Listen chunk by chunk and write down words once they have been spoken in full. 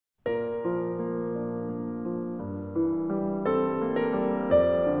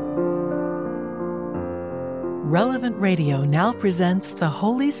Relevant Radio now presents the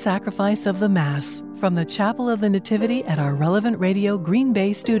Holy Sacrifice of the Mass from the Chapel of the Nativity at our Relevant Radio Green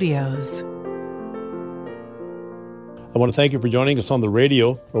Bay studios. I want to thank you for joining us on the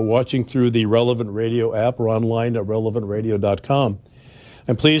radio or watching through the Relevant Radio app or online at relevantradio.com.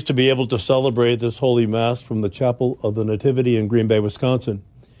 I'm pleased to be able to celebrate this Holy Mass from the Chapel of the Nativity in Green Bay, Wisconsin.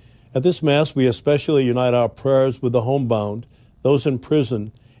 At this Mass, we especially unite our prayers with the homebound, those in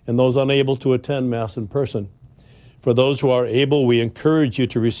prison, and those unable to attend Mass in person. For those who are able, we encourage you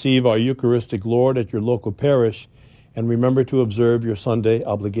to receive our Eucharistic Lord at your local parish and remember to observe your Sunday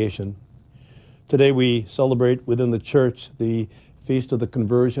obligation. Today we celebrate within the Church the Feast of the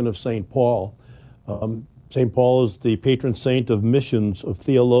Conversion of St. Paul. St. Paul is the patron saint of missions, of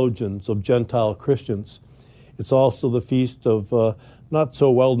theologians, of Gentile Christians. It's also the feast of not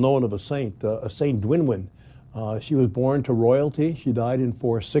so well known of a Saint Dwinwin. She was born to royalty. She died in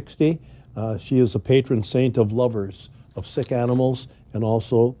 460. She is a patron saint of lovers, of sick animals, and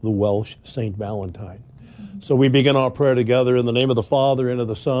also the Welsh Saint Valentine. So we begin our prayer together in the name of the Father, and of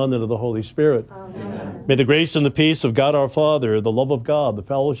the Son, and of the Holy Spirit. Amen. May the grace and the peace of God our Father, the love of God, the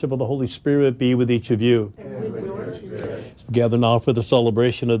fellowship of the Holy Spirit be with each of you. And with your spirit. Let's gather now for the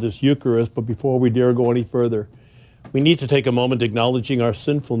celebration of this Eucharist, but before we dare go any further, we need to take a moment acknowledging our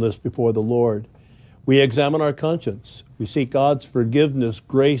sinfulness before the Lord. We examine our conscience. We seek God's forgiveness,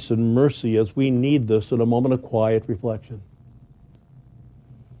 grace, and mercy as we need this in a moment of quiet reflection.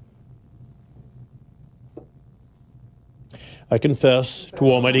 I confess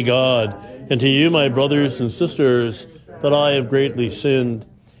to Almighty God and to you, my brothers and sisters, that I have greatly sinned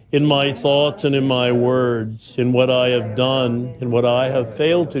in my thoughts and in my words, in what I have done and what I have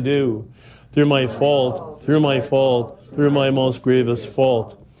failed to do, through my most grievous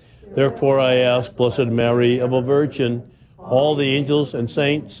fault. Therefore I ask Blessed Mary, ever Virgin, all the angels and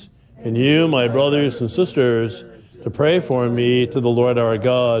saints, and you, my brothers and sisters, to pray for me to the Lord our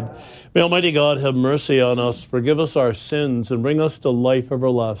God. May Almighty God have mercy on us, forgive us our sins, and bring us to life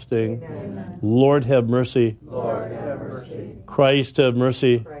everlasting. Amen. Lord, have mercy. Lord, have mercy. Christ, have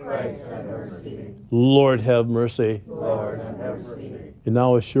mercy. Christ, have mercy. Lord, have mercy. Lord, have mercy. And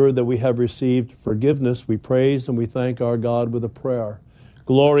now, assured that we have received forgiveness, we praise and we thank our God with a prayer.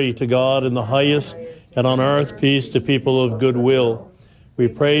 Glory to God in the highest, and on earth peace to people of good will. We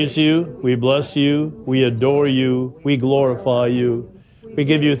praise you, we bless you, we adore you, we glorify you. We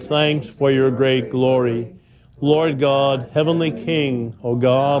give you thanks for your great glory. Lord God, Heavenly King, O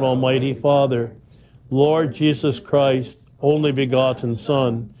God, Almighty Father, Lord Jesus Christ, only begotten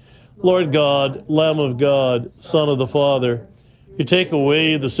Son, Lord God, Lamb of God, Son of the Father, you take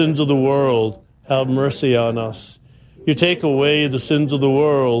away the sins of the world, have mercy on us. You take away the sins of the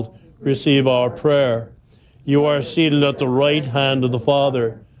world, receive our prayer. You are seated at the right hand of the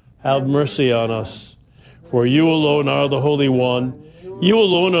Father. Have mercy on us. For you alone are the Holy One. You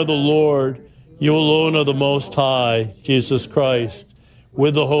alone are the Lord. You alone are the Most High, Jesus Christ,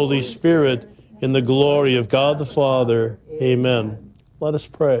 with the Holy Spirit, in the glory of God the Father. Amen. Let us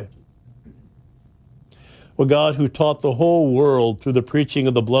pray. O God, who taught the whole world through the preaching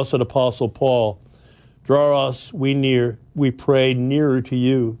of the blessed Apostle Paul, draw us, we pray, nearer to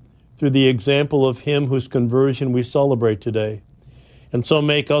you, through the example of him whose conversion we celebrate today, and so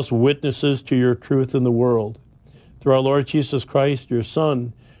make us witnesses to your truth in the world. Through our Lord Jesus Christ, your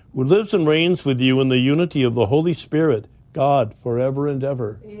Son, who lives and reigns with you in the unity of the Holy Spirit, God, forever and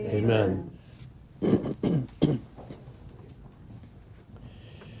ever. Amen.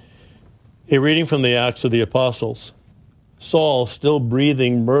 A reading from the Acts of the Apostles. Saul, still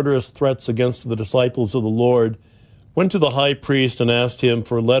breathing murderous threats against the disciples of the Lord, went to the high priest and asked him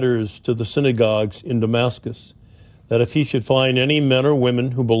for letters to the synagogues in Damascus, that if he should find any men or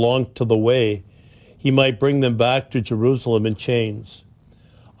women who belonged to the way, he might bring them back to Jerusalem in chains.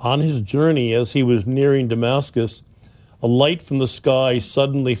 On his journey, as he was nearing Damascus, a light from the sky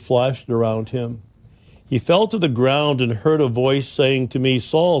suddenly flashed around him. He fell to the ground and heard a voice saying to me,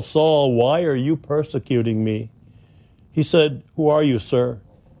 Saul, Saul, why are you persecuting me? He said, Who are you, sir?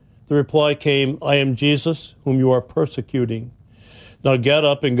 The reply came, I am Jesus, whom you are persecuting. Now get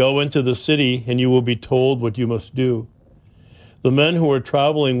up and go into the city, and you will be told what you must do. The men who were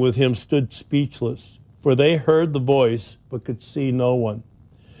traveling with him stood speechless, for they heard the voice, but could see no one.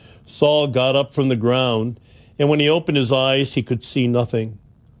 Saul got up from the ground, and when he opened his eyes, he could see nothing.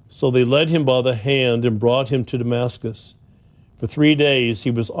 So they led him by the hand and brought him to Damascus. For 3 days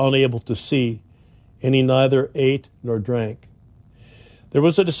he was unable to see, and he neither ate nor drank. There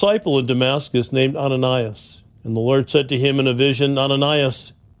was a disciple in Damascus named Ananias, and the Lord said to him in a vision,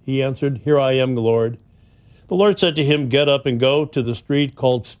 Ananias. He answered, Here I am, Lord. The Lord said to him, Get up and go to the street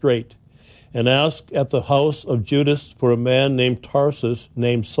called Straight, and ask at the house of Judas for a man named Tarsus,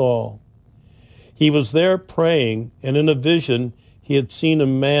 named Saul. He was there praying, and in a vision he had seen a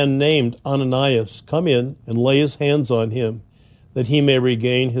man named Ananias come in and lay his hands on him, that he may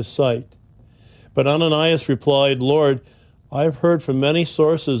regain his sight. But Ananias replied, Lord, I've heard from many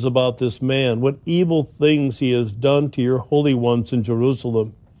sources about this man, what evil things he has done to your holy ones in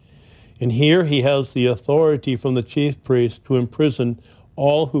Jerusalem. And here he has the authority from the chief priest to imprison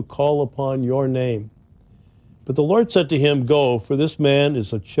all who call upon your name. But the Lord said to him, Go, for this man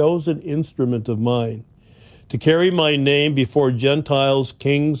is a chosen instrument of mine, to carry my name before Gentiles,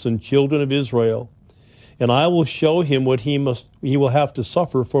 kings, and children of Israel. And I will show him what he will have to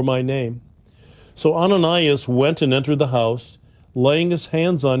suffer for my name. So Ananias went and entered the house. Laying his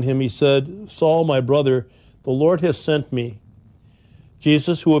hands on him, he said, Saul, my brother, the Lord has sent me.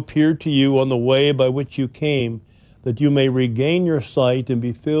 Jesus, who appeared to you on the way by which you came, that you may regain your sight and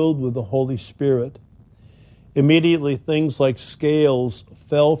be filled with the Holy Spirit. Immediately things like scales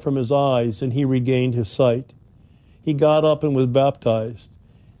fell from his eyes, and he regained his sight. He got up and was baptized,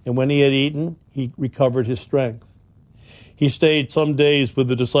 and when he had eaten, he recovered his strength. He stayed some days with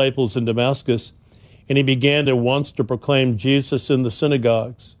the disciples in Damascus, and he began at once to proclaim Jesus in the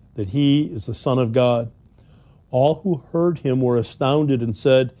synagogues, that he is the Son of God. All who heard him were astounded and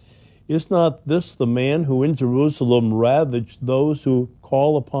said, Is not this the man who in Jerusalem ravaged those who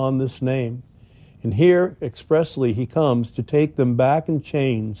call upon this name? And here expressly he comes to take them back in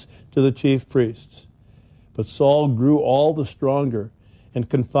chains to the chief priests. But Saul grew all the stronger and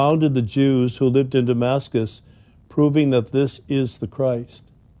confounded the Jews who lived in Damascus, proving that this is the Christ.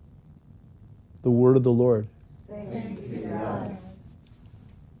 The word of the Lord. Thanks be to God.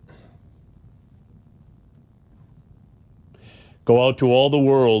 Go out to all the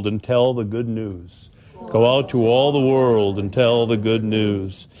world and tell the good news. Go out to all the world and tell the good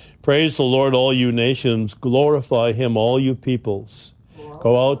news. Praise the Lord, all you nations. Glorify him, all you peoples.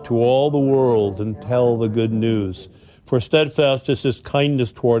 Go out to all the world and tell the good news. For steadfast is his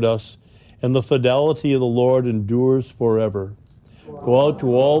kindness toward us, and the fidelity of the Lord endures forever. Go out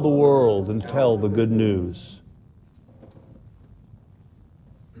to all the world and tell the good news.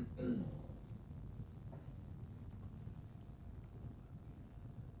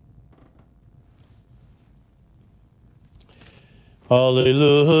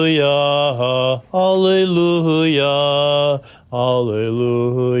 Hallelujah, hallelujah,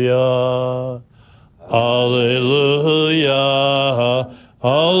 hallelujah, hallelujah,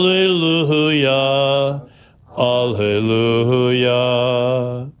 hallelujah, hallelujah.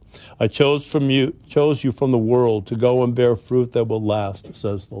 I chose you from the world to go and bear fruit that will last,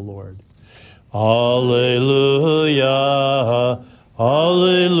 says the Lord. Hallelujah,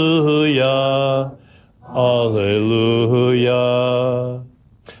 hallelujah, hallelujah.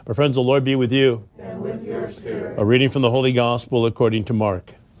 My friends, the Lord be with you. And with your spirit. A reading from the Holy Gospel according to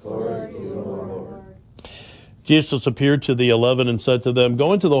Mark. Glory to you, Lord. Jesus appeared to the 11 and said to them,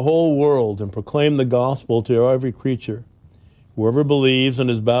 Go into the whole world and proclaim the gospel to every creature. Whoever believes and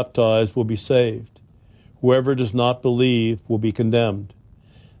is baptized will be saved. Whoever does not believe will be condemned.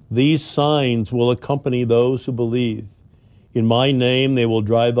 These signs will accompany those who believe. In my name they will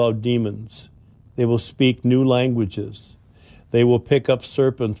drive out demons. They will speak new languages. They will pick up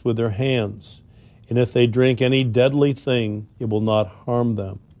serpents with their hands. And if they drink any deadly thing, it will not harm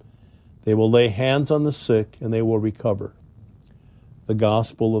them. They will lay hands on the sick, and they will recover. The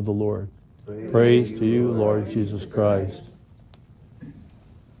Gospel of the Lord. Praise to you, Lord Jesus Christ.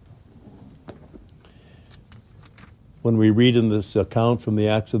 When we read in this account from the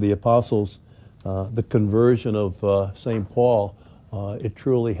Acts of the Apostles, the conversion of St. Paul, it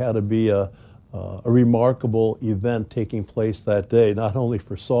truly had to be a remarkable event taking place that day, not only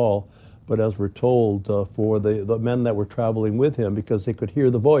for Saul, but as we're told, for the men that were traveling with him, because they could hear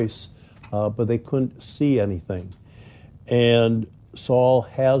the voice, but they couldn't see anything. And Saul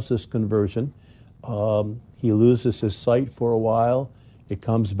has this conversion. He loses his sight for a while. It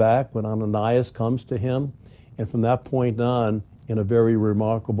comes back when Ananias comes to him. And from that point on, in a very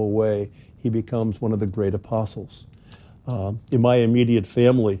remarkable way, he becomes one of the great apostles. In my immediate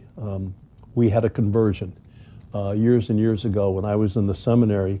family, we had a conversion years and years ago when I was in the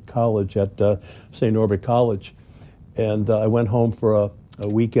seminary college at St. Norbert College. And I went home for a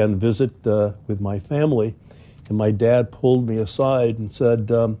weekend visit with my family, and my dad pulled me aside and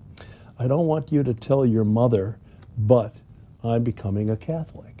said, I don't want you to tell your mother, but I'm becoming a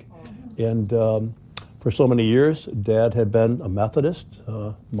Catholic. And for so many years, Dad had been a Methodist,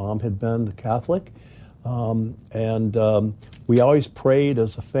 Mom had been a Catholic, and we always prayed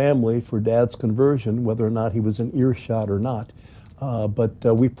as a family for Dad's conversion, whether or not he was in earshot or not. But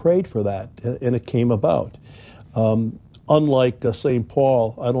we prayed for that, and it came about. Unlike St.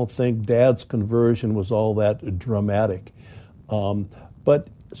 Paul, I don't think Dad's conversion was all that dramatic. But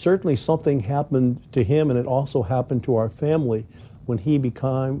certainly something happened to him, and it also happened to our family when he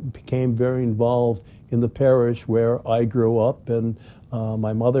became very involved in the parish where I grew up, and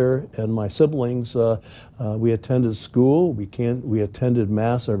my mother and my siblings, we attended school. We attended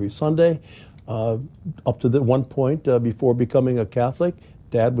Mass every Sunday. Up to the one point before becoming a Catholic,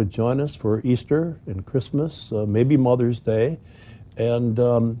 Dad would join us for Easter and Christmas, maybe Mother's Day. And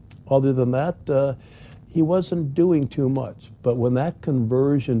other than that, he wasn't doing too much. But when that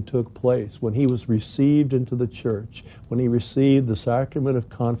conversion took place, when he was received into the church, when he received the sacrament of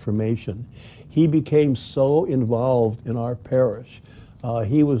confirmation, he became so involved in our parish.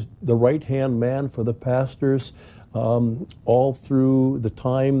 He was the right-hand man for the pastors all through the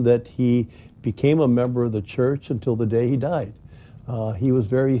time that he became a member of the church until the day he died. He was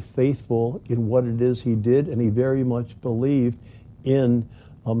very faithful in what it is he did, and he very much believed in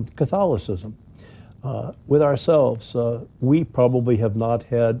Catholicism. With ourselves, we probably have not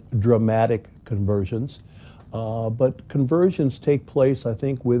had dramatic conversions, but conversions take place, I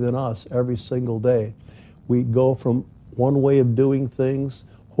think, within us every single day. We go from one way of doing things,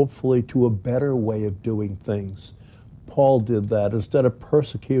 hopefully, to a better way of doing things. Paul did that. Instead of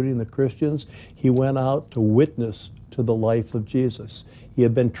persecuting the Christians, he went out to witness to the life of Jesus. He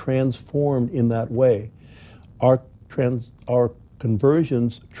had been transformed in that way. Our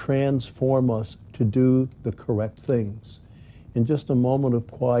conversions transform us to do the correct things. In just a moment of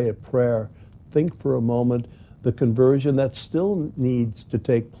quiet prayer, think for a moment the conversion that still needs to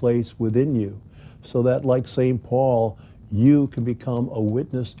take place within you, so that, like St. Paul, you can become a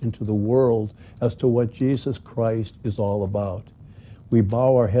witness into the world as to what Jesus Christ is all about. We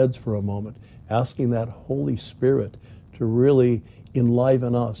bow our heads for a moment, asking that Holy Spirit to really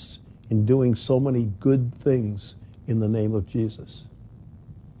enliven us in doing so many good things in the name of Jesus.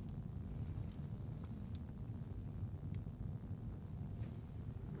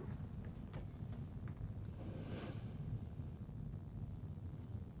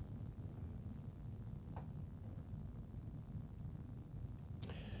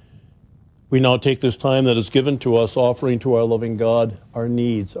 We now take this time that is given to us, offering to our loving God our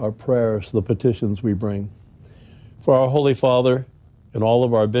needs, our prayers, the petitions we bring. For our Holy Father and all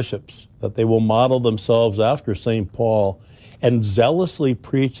of our bishops, that they will model themselves after St. Paul and zealously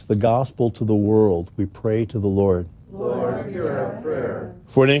preach the gospel to the world, we pray to the Lord. Lord, hear our prayer.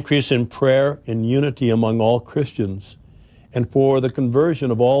 For an increase in prayer and unity among all Christians, and for the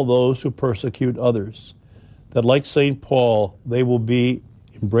conversion of all those who persecute others, that like St. Paul, they will be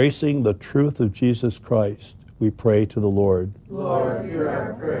embracing the truth of Jesus Christ, we pray to the Lord. Lord, hear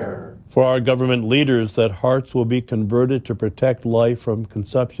our prayer. For our government leaders, that hearts will be converted to protect life from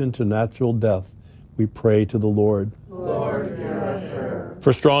conception to natural death, we pray to the Lord. Lord, hear our prayer.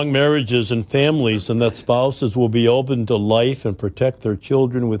 For strong marriages and families, and that spouses will be open to life and protect their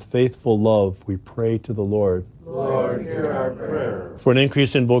children with faithful love, we pray to the Lord. Lord, hear our prayer. For an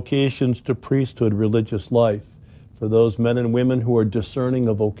increase in vocations to priesthood, religious life, for those men and women who are discerning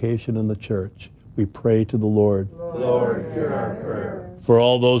a vocation in the church, we pray to the Lord. Lord, hear our prayer. For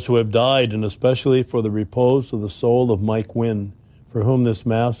all those who have died, and especially for the repose of the soul of Mike Wynn, for whom this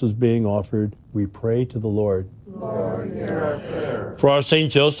Mass is being offered, we pray to the Lord. Lord, hear our prayer. For our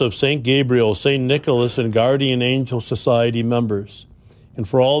St. Joseph, St. Gabriel, St. Nicholas, and Guardian Angel Society members, and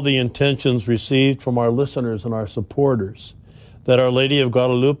for all the intentions received from our listeners and our supporters, that Our Lady of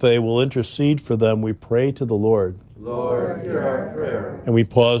Guadalupe will intercede for them, we pray to the Lord. Lord, hear our prayer. And we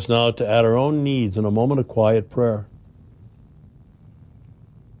pause now to add our own needs in a moment of quiet prayer.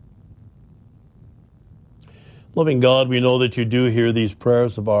 Loving God, we know that you do hear these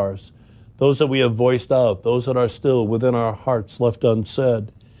prayers of ours, those that we have voiced out, those that are still within our hearts left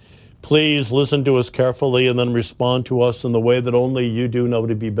unsaid. Please listen to us carefully and then respond to us in the way that only you do know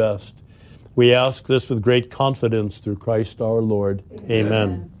to be best. We ask this with great confidence through Christ our Lord.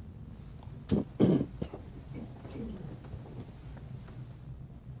 Amen.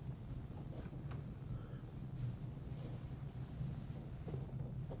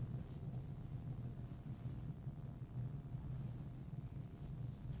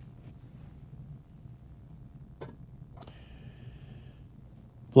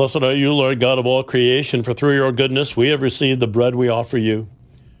 Blessed are you, Lord God of all creation, for through your goodness we have received the bread we offer you,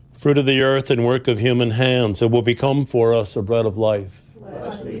 fruit of the earth and work of human hands. It will become for us a bread of life.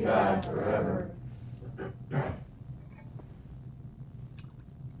 Blessed be God forever. By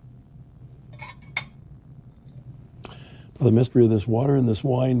the mystery of this water and this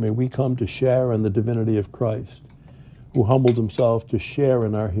wine, may we come to share in the divinity of Christ. who humbled himself to share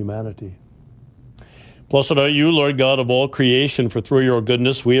in our humanity. Blessed are you, Lord God of all creation, for through your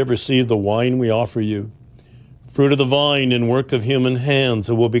goodness we have received the wine we offer you, fruit of the vine and work of human hands,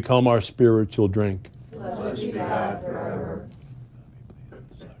 that will become our spiritual drink. Blessed be God forever.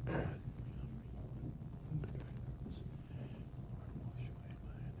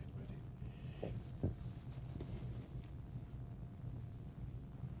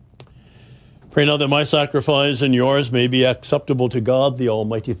 Pray now that my sacrifice and yours may be acceptable to God, the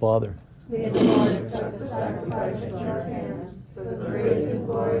Almighty Father. May the Lord accept the sacrifice in our hands for the praise and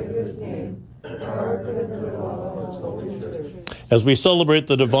glory of his name, for our good and the good of all of his holy church. As we celebrate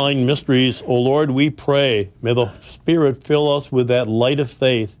the divine mysteries, O Lord, we pray, may the Spirit fill us with that light of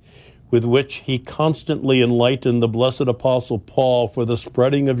faith with which he constantly enlightened the blessed Apostle Paul for the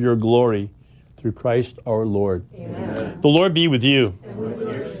spreading of your glory through Christ our Lord. Amen. The Lord be with you. And with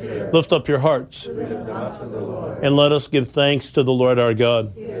your spirit, Lift up your hearts, lift up to the Lord. and let us give thanks to the Lord our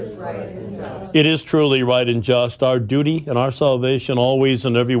God. It is right and just. It is truly right and just, our duty and our salvation always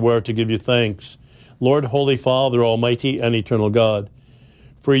and everywhere to give you thanks, Lord, Holy Father, Almighty and eternal God.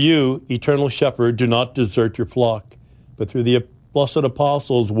 For you, eternal shepherd, do not desert your flock, but through the blessed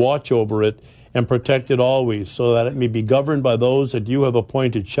apostles watch over it and protect it always, so that it may be governed by those that you have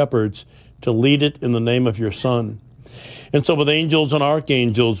appointed shepherds to lead it in the name of your Son. And so with angels and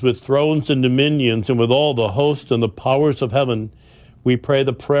archangels, with thrones and dominions, and with all the hosts and the powers of heaven, we pray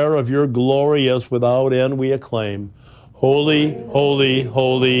the prayer of your glory as without end we acclaim, Holy, holy,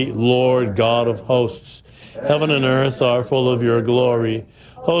 holy, Lord God of hosts. Heaven and earth are full of your glory.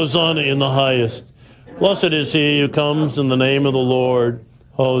 Hosanna in the highest. Blessed is he who comes in the name of the Lord.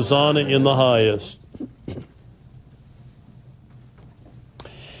 Hosanna in the highest.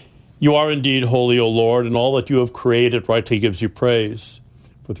 You are indeed holy, O Lord, and all that you have created rightly gives you praise.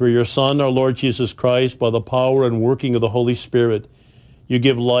 For through your Son, our Lord Jesus Christ, by the power and working of the Holy Spirit, you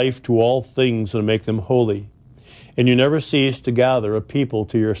give life to all things and make them holy. And you never cease to gather a people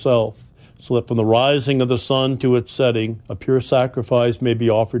to yourself, so that from the rising of the sun to its setting, a pure sacrifice may be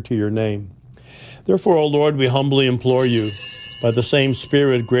offered to your name. Therefore, O Lord, we humbly implore you, by the same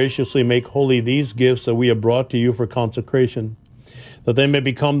Spirit, graciously make holy these gifts that we have brought to you for consecration, that they may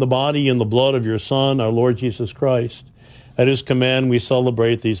become the body and the blood of your Son, our Lord Jesus Christ. At his command we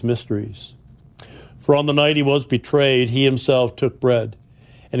celebrate these mysteries. For on the night he was betrayed, he himself took bread,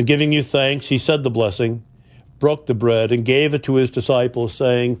 and giving you thanks, he said the blessing, broke the bread, and gave it to his disciples,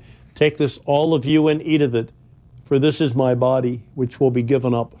 saying, Take this, all of you, and eat of it, for this is my body, which will be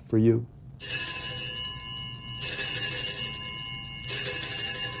given up for you.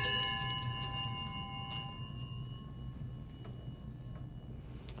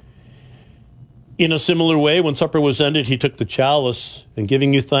 In a similar way, when supper was ended, he took the chalice, and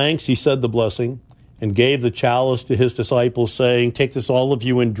giving you thanks, he said the blessing, and gave the chalice to his disciples, saying, Take this, all of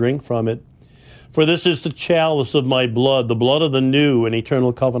you, and drink from it. For this is the chalice of my blood, the blood of the new and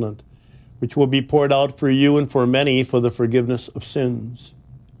eternal covenant, which will be poured out for you and for many for the forgiveness of sins.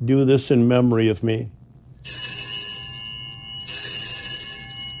 Do this in memory of me.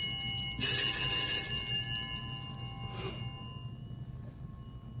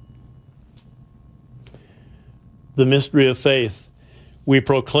 The mystery of faith. We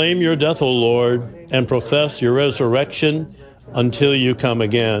proclaim your death, O Lord, and profess your resurrection until you come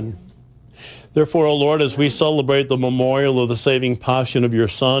again. Therefore, O Lord, as we celebrate the memorial of the saving passion of your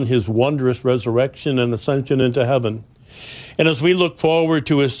Son, his wondrous resurrection and ascension into heaven, and as we look forward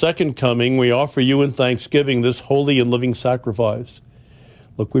to his second coming, we offer you in thanksgiving this holy and living sacrifice.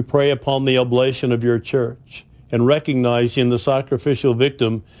 Look, we pray upon the oblation of your church, and recognizing the sacrificial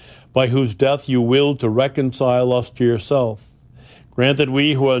victim by whose death you willed to reconcile us to yourself. Grant that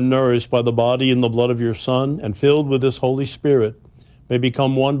we who are nourished by the body and the blood of your Son and filled with this Holy Spirit may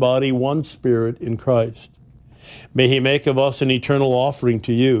become one body, one spirit in Christ. May he make of us an eternal offering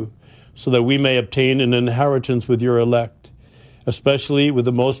to you, so that we may obtain an inheritance with your elect, especially with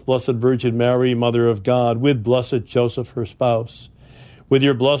the most blessed Virgin Mary, Mother of God, with blessed Joseph, her spouse, with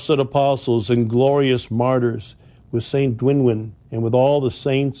your blessed apostles and glorious martyrs, with Saint Dwinwin, and with all the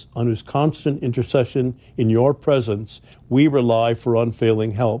saints on whose constant intercession in your presence we rely for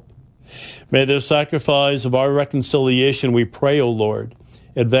unfailing help. May the sacrifice of our reconciliation, we pray, O Lord,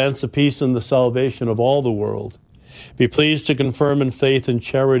 advance the peace and the salvation of all the world. Be pleased to confirm in faith and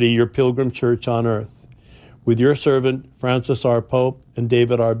charity your pilgrim church on earth, with your servant Francis our Pope and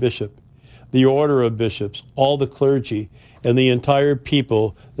David our Bishop, the order of bishops, all the clergy, and the entire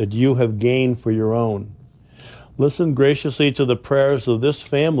people that you have gained for your own. Listen graciously to the prayers of this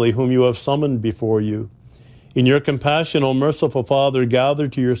family whom you have summoned before you. In your compassion, O merciful Father, gather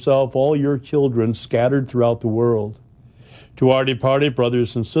to yourself all your children scattered throughout the world. To our departed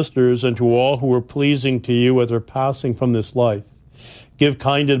brothers and sisters, and to all who are pleasing to you as are passing from this life, give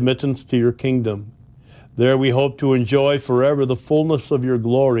kind admittance to your kingdom. There we hope to enjoy forever the fullness of your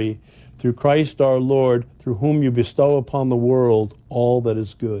glory, through Christ our Lord, through whom you bestow upon the world all that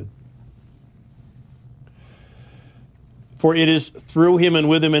is good. For it is through him and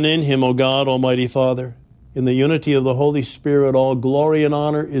with him and in him, O God, Almighty Father, in the unity of the Holy Spirit, all glory and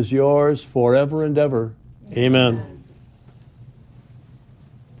honor is yours forever and ever. Amen.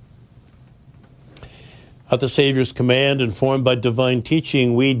 At the Savior's command, informed by divine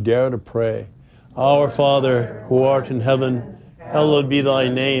teaching, we dare to pray. Our Father, who art in heaven, hallowed be thy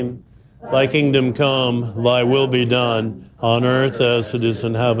name. Thy kingdom come, thy will be done, on earth as it is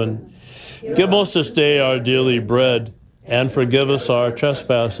in heaven. Give us this day our daily bread, and forgive us our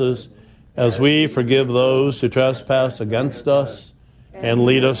trespasses, as we forgive those who trespass against us. And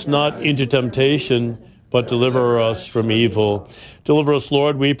lead us not into temptation, but deliver us from evil. Deliver us,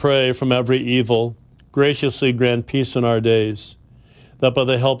 Lord, we pray, from every evil. Graciously grant peace in our days, that by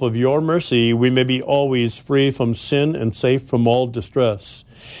the help of your mercy we may be always free from sin and safe from all distress,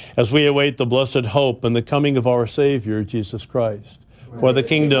 as we await the blessed hope and the coming of our Savior, Jesus Christ. For the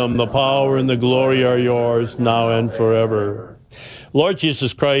kingdom, the power, and the glory are yours, now and forever. Lord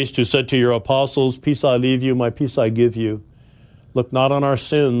Jesus Christ, who said to your apostles, "Peace I leave you, my peace I give you," look not on our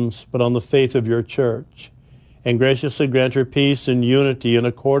sins, but on the faith of your church, and graciously grant her peace and unity in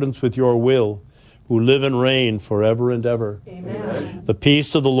accordance with your will, who live and reign forever and ever. Amen. The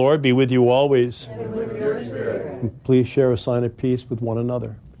peace of the Lord be with you always. And with your spirit. And please share a sign of peace with one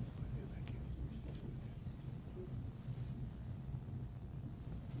another.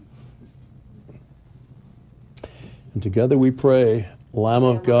 And together we pray, Lamb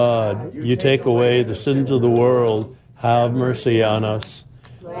of God, you take away the sins of the world, have mercy on us.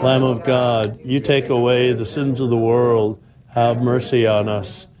 Lamb of God, you take away the sins of the world, have mercy on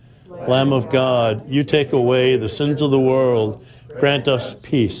us. Lamb of God, you take away the sins of the world, grant us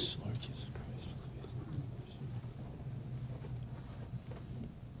peace.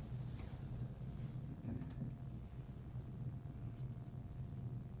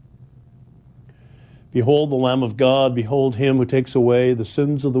 Behold the Lamb of God, behold him who takes away the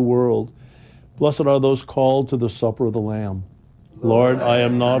sins of the world. Blessed are those called to the supper of the Lamb. Lord, I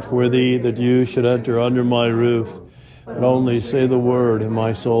am not worthy that you should enter under my roof, but only say the word, and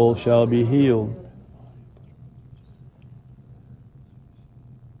my soul shall be healed.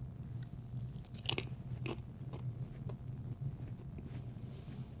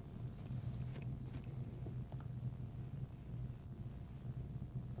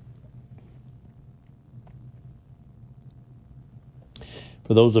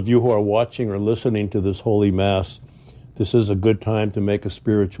 For those of you who are watching or listening to this Holy Mass, this is a good time to make a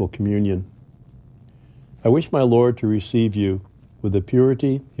spiritual communion. I wish my Lord to receive you with the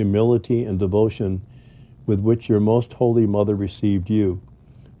purity, humility, and devotion with which your most holy mother received you,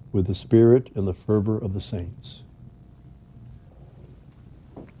 with the spirit and the fervor of the saints.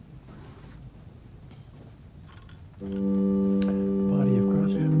 The body of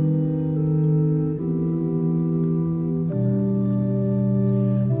Christ.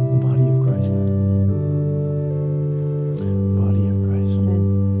 The body of Christ. The body of Christ.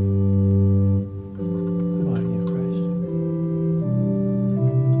 The body of Christ. The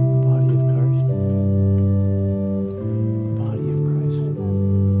body of Christ. The body of Christ.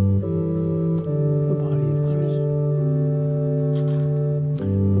 The body of Christ.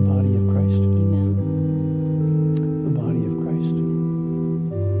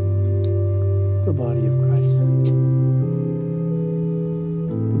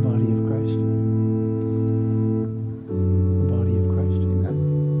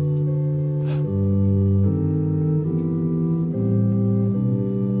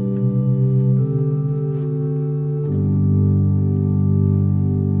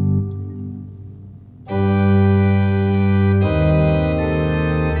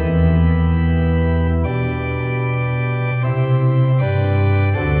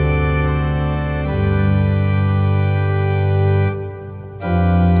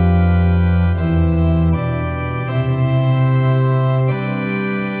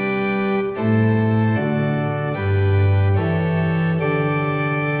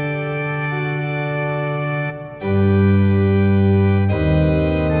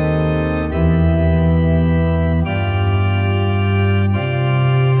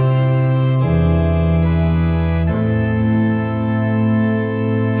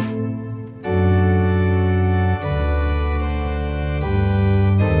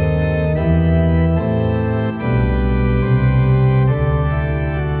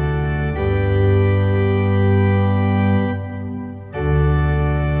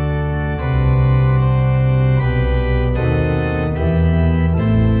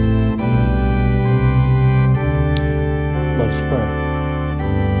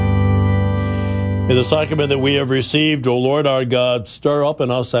 May the sacrament that we have received, O Lord our God, stir up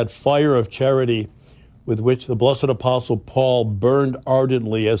in us that fire of charity with which the blessed Apostle Paul burned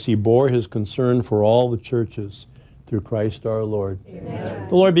ardently as he bore his concern for all the churches, through Christ our Lord. Amen.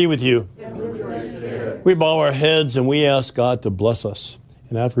 The Lord be with you. And with your spirit. We bow our heads and we ask God to bless us.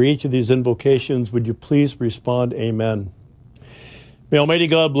 And after each of these invocations, would you please respond, Amen. May Almighty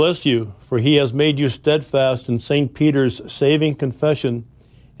God bless you, for he has made you steadfast in St. Peter's saving confession,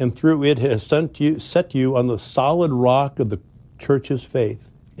 and through it has set you on the solid rock of the church's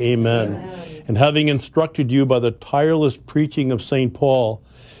faith. Amen. Amen. And having instructed you by the tireless preaching of St. Paul,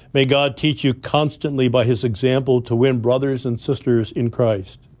 may God teach you constantly by his example to win brothers and sisters in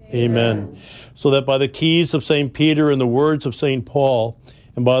Christ. Amen. So that by the keys of St. Peter and the words of St. Paul,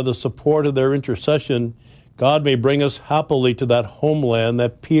 and by the support of their intercession, God may bring us happily to that homeland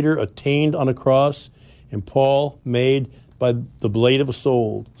that Peter attained on a cross and Paul made by the blade of a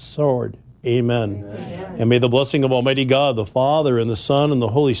sword. Amen. Amen. And may the blessing of Almighty God, the Father and the Son and the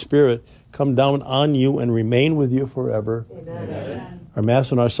Holy Spirit come down on you and remain with you forever. Amen. Our Mass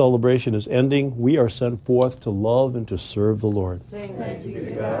and our celebration is ending. We are sent forth to love and to serve the Lord. Thanks be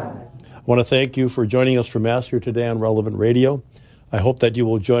to God. I want to thank you for joining us for Mass here today on Relevant Radio. I hope that you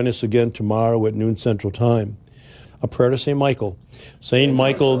will join us again tomorrow at noon Central Time. A prayer to St. Michael. Saint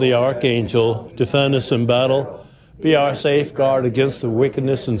Michael the Archangel, defend us in battle. Be our safeguard against the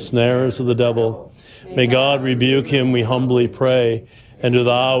wickedness and snares of the devil. May God rebuke him, we humbly pray. And do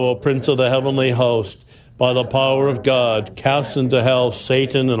thou, O Prince of the heavenly host, by the power of God, cast into hell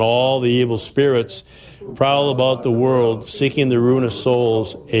Satan and all the evil spirits, prowl about the world, seeking the ruin of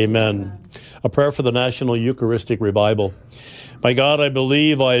souls. Amen. A prayer for the National Eucharistic Revival. My God, I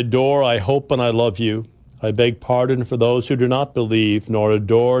believe, I adore, I hope, and I love you. I beg pardon for those who do not believe, nor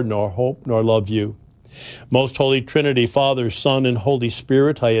adore, nor hope, nor love you. Most Holy Trinity, Father, Son, and Holy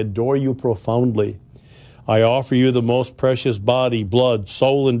Spirit, I adore you profoundly. I offer you the most precious body, blood,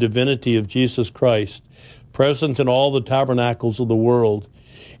 soul, and divinity of Jesus Christ, present in all the tabernacles of the world,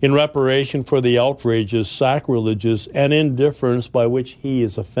 in reparation for the outrages, sacrileges, and indifference by which he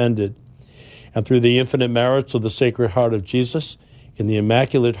is offended. And through the infinite merits of the Sacred Heart of Jesus, in the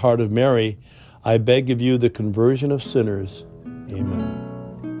Immaculate Heart of Mary, I beg of you the conversion of sinners. Amen.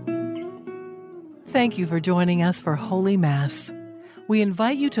 Thank you for joining us for Holy Mass. We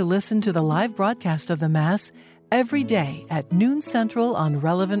invite you to listen to the live broadcast of the Mass every day at noon Central on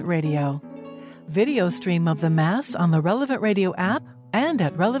Relevant Radio. Video stream of the Mass on the Relevant Radio app and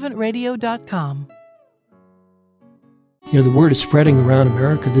at relevantradio.com. You know, the word is spreading around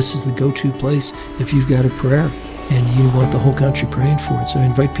America. This is the go-to place if you've got a prayer and you want the whole country praying for it. So I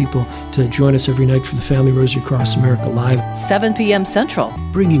invite people to join us every night for the Family Rosary Across America Live. 7 p.m. Central.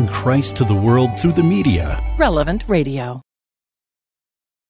 Bringing Christ to the world through the media. Relevant Radio.